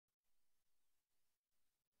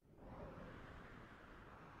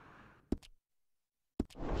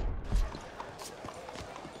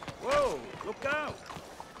Whoa, look out!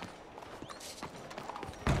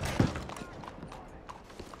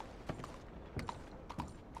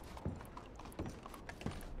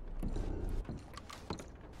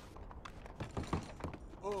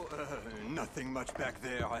 Oh, nothing much back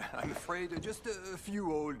there. I'm afraid just a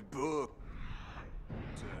few old books.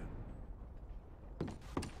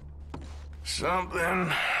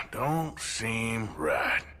 Something don't seem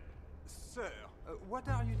right. Sir, what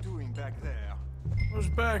are you doing back there? What's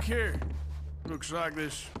back here? Looks like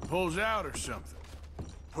this pulls out or something.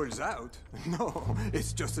 Pulls out? No,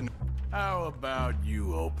 it's just an... How about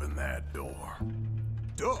you open that door?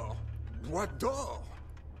 Door? What door?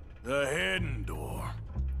 The hidden door.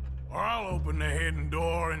 Or I'll open the hidden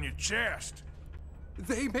door in your chest.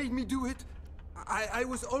 They made me do it. I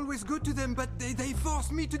was always good to them, but they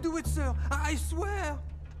forced me to do it, sir. I swear.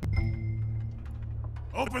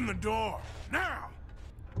 Open the door, now!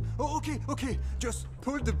 Oh, okay. Just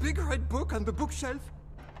pull the big red book on the bookshelf.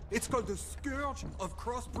 It's called The Scourge of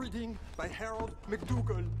Crossbreeding by Harold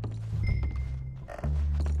McDougall.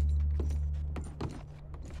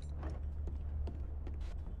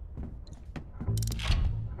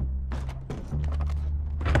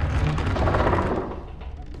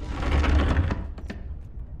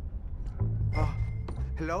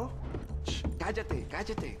 Hello? Shh,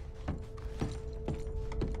 cállate.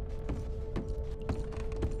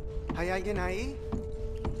 ¿Hay alguien ahí?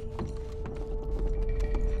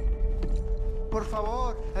 Por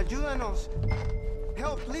favor, ayúdanos.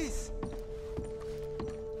 Help, please.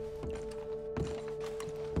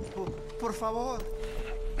 Por favor.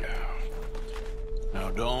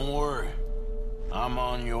 Now don't worry. I'm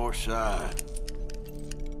on your side.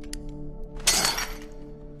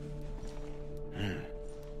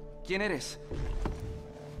 ¿Quién eres?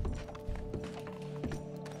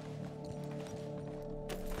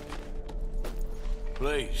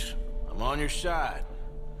 Please, I'm on your side.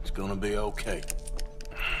 It's gonna be okay.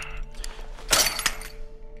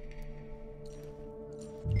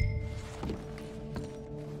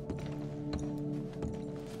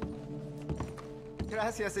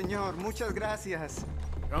 Gracias, señor. Muchas gracias.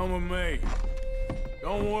 Come with me.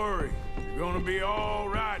 Don't worry. You're gonna be all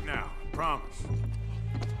right now. I promise.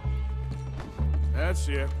 That's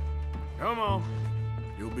it. Come on.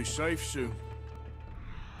 You'll be safe soon.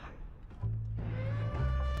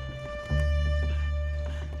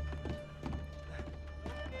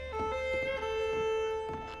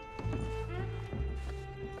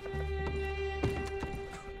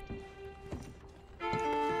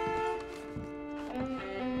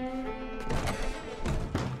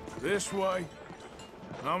 This way.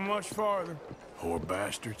 Not much farther. Poor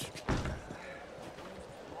bastards.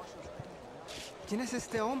 ¿Quién es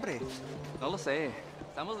este hombre? No lo sé.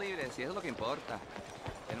 Estamos libres y eso es lo que importa.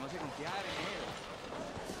 Tenemos que confiar en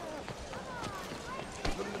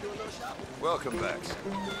él. Welcome back.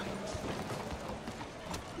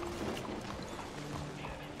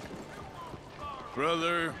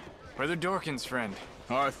 Brother Dorkin's friend.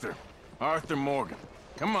 Arthur Morgan.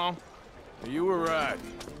 Come on. You were right.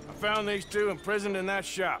 I found these two imprisoned in that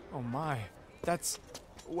shop. Oh my. That's...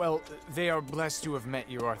 Well, they are blessed to have met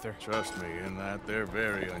you, Arthur. Trust me, in that they're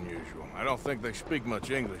very unusual. I don't think they speak much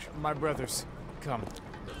English. My brothers, come.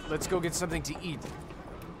 Let's go get something to eat.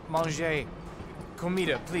 Manger.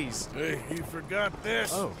 Comida, please. Hey, you forgot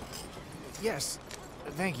this? Oh. Yes.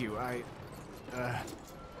 Thank you.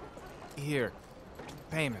 Here.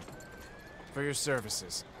 Payment. For your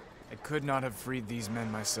services. I could not have freed these men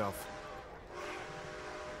myself.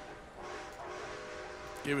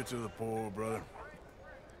 Give it to the poor, brother.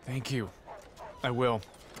 Thank you. I will.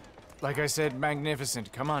 Like I said,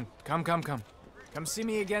 magnificent. Come on. Come. Come see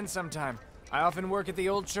me again sometime. I often work at the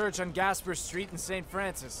old church on Gasper Street in St.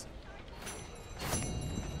 Francis.